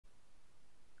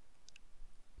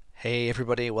Hey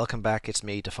everybody, welcome back. It's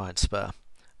me, Defiant Spur.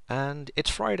 And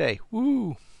it's Friday.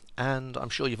 Woo! And I'm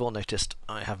sure you've all noticed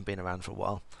I haven't been around for a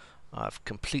while. I've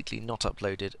completely not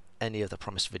uploaded any of the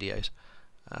promised videos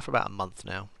for about a month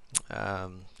now.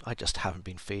 I just haven't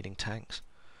been feeding tanks.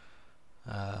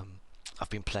 Um,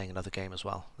 I've been playing another game as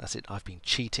well. That's it. I've been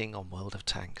cheating on World of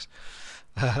Tanks.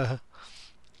 And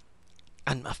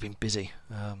I've been busy.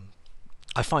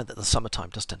 I find that the summertime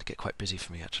does tend to get quite busy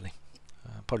for me actually.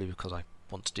 Probably because I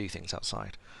want to do things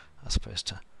outside as opposed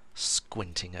to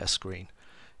squinting at a screen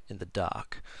in the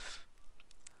dark.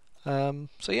 So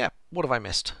yeah, what have I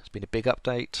missed? It's been a big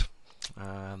update.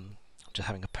 Just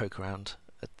having a poke around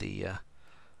at the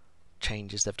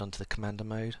changes they've done to the commander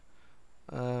mode.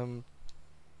 There's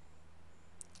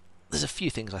a few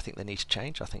things I think they need to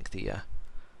change. I think the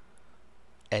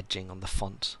edging on the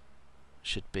font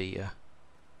should be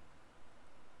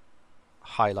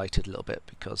highlighted a little bit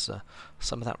because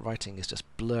some of that writing is just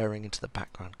blurring into the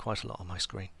background quite a lot on my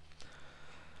screen.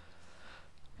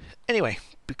 Anyway,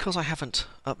 because I haven't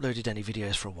uploaded any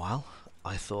videos for a while,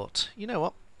 I thought, you know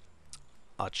what,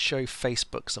 I'd show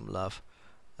Facebook some love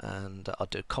and I'll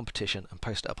do a competition and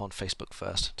post it up on Facebook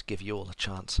first to give you all a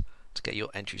chance to get your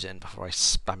entries in before I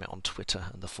spam it on Twitter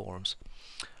and the forums.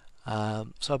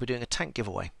 So I'll be doing a tank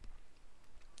giveaway.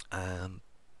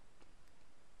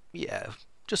 Yeah,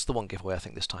 just the one giveaway I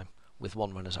think this time, with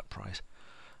one runners-up prize.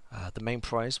 The main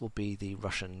prize will be the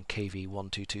Russian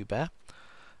KV-122 Bear,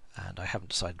 and I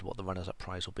haven't decided what the runners-up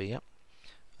prize will be yet.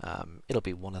 It'll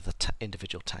be one of the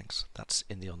individual tanks that's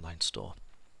in the online store.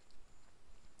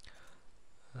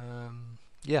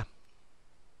 Yeah.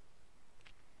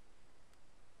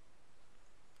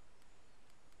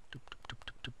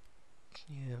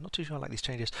 Yeah, I'm not too sure I like these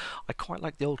changes. I quite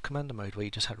like the old commander mode where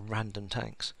you just had random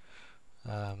tanks.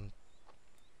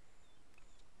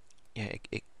 Yeah,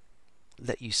 it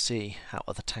let you see how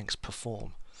other tanks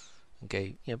perform and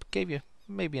gave you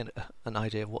maybe an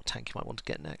idea of what tank you might want to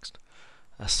get next.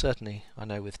 Certainly, I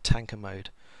know with tanker mode,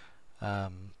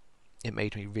 it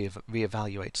made me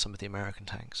reevaluate some of the American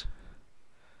tanks.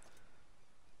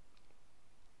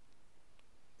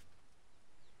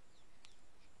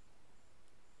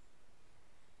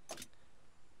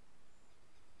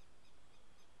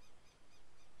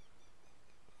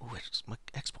 Oh, my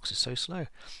Xbox is so slow.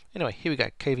 Anyway, here we go.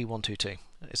 KV-122.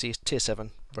 It's a tier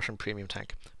 7 Russian premium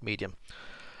tank, medium.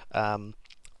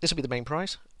 This will be the main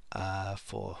prize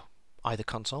for either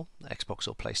console, Xbox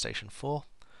or PlayStation 4.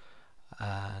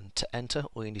 And to enter,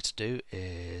 all you need to do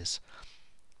is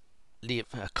leave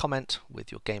a comment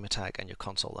with your gamer tag and your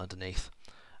console underneath,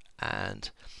 and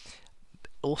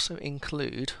also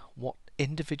include what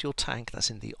individual tank that's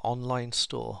in the online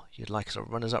store you'd like as a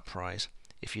runners-up prize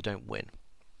if you don't win.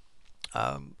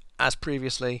 As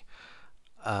previously,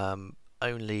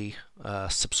 only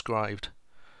subscribed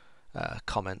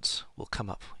comments will come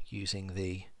up using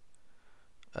the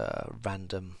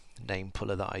random name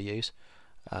puller that I use,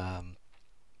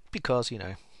 because, you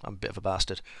know, I'm a bit of a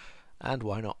bastard, and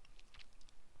why not?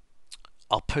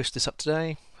 I'll post this up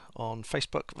today on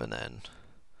Facebook, and then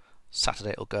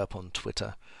Saturday it'll go up on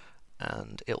Twitter,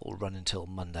 and it will run until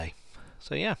Monday.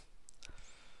 So yeah.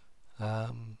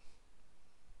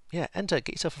 Yeah, enter,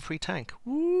 get yourself a free tank.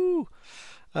 Woo!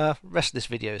 Rest of this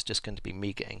video is just going to be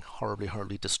me getting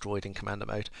horribly destroyed in commander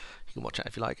mode. You can watch that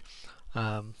if you like.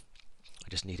 I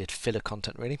just needed filler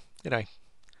content really. Anyway,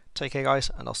 take care guys,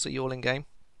 and I'll see you all in game.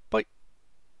 Bye!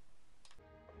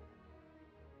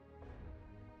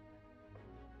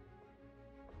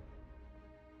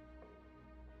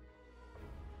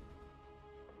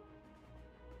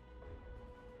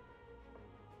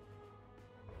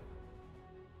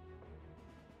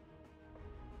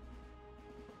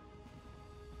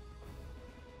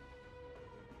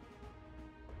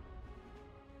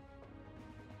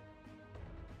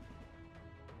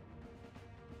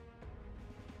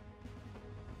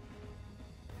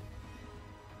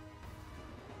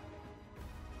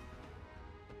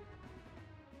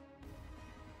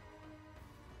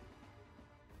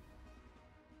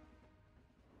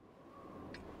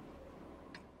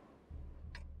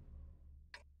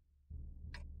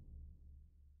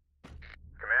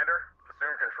 Commander,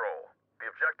 assume control. The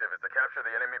objective is to capture the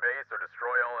enemy base or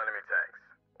destroy all enemy tanks.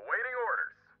 Awaiting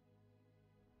orders.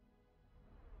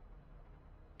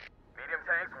 Medium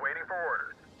tanks waiting for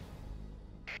orders.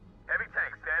 Heavy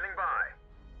tanks standing by.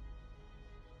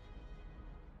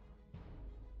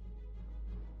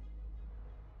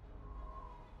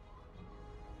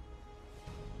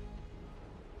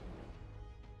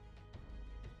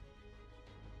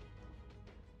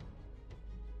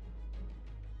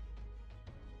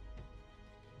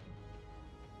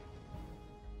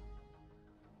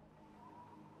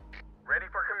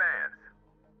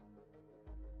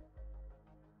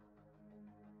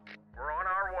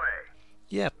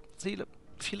 See, look,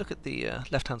 if you look at the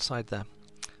left-hand side there,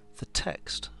 the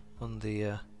text on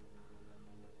the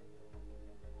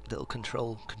little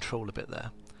controller bit there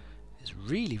is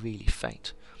really, really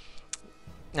faint.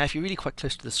 Now, if you're really quite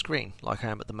close to the screen, like I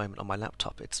am at the moment on my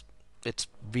laptop, it's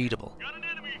readable.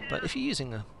 But if you're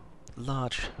using a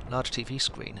large TV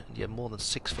screen and you're more than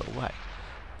 6 foot away,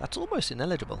 that's almost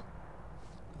ineligible.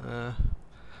 Yeah.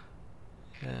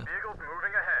 Vehicles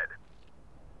moving ahead.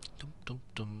 Dum, dum,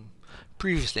 dum.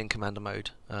 Previously in Commander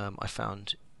mode, I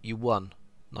found you won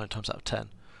 9 times out of 10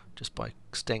 just by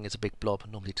staying as a big blob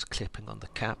and normally just clipping on the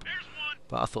cap.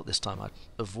 But I thought this time I'd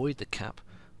avoid the cap,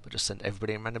 but just send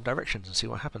everybody in random directions and see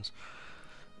what happens.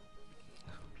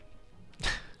 The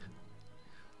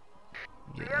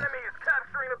enemy is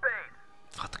capturing the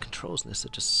base. Oh, the controls in this are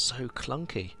just so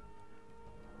clunky.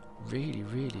 Really,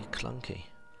 really clunky.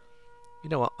 You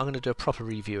know what? I'm going to do a proper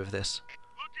review of this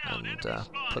and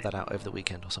put that out over the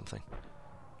weekend or something.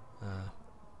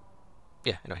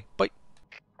 Yeah, anyway, bye.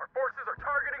 Our forces are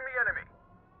targeting the enemy.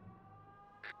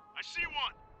 I see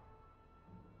one.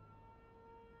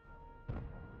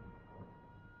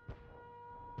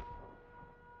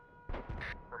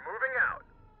 We're moving out.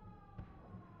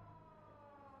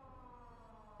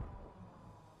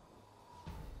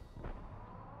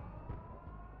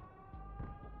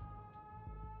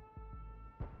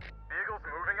 Vehicles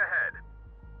moving ahead.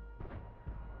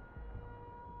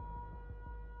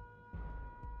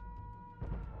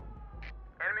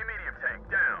 Enemy medium tank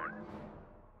down.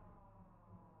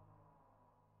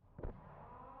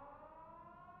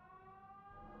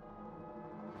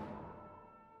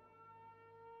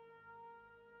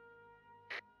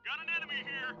 Got an enemy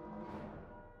here.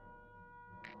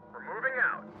 We're moving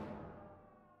out.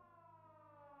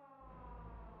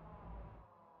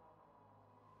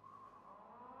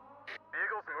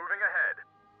 Vehicles moving ahead.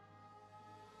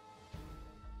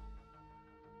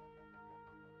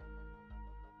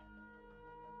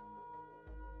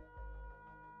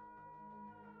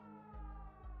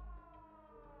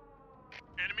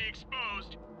 Enemy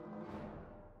exposed.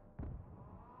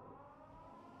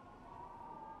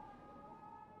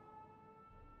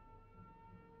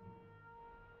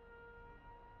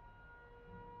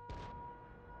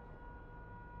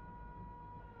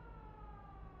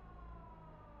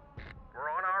 We're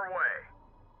on our way.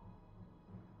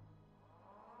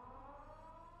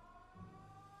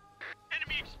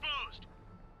 Enemy exposed.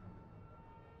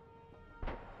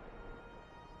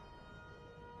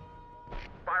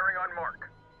 Firing on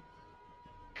mark.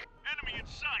 Enemy in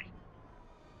sight.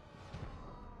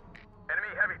 Enemy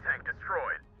heavy tank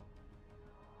destroyed.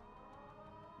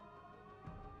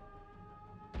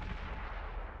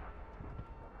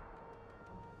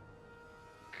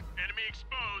 Enemy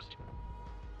exposed.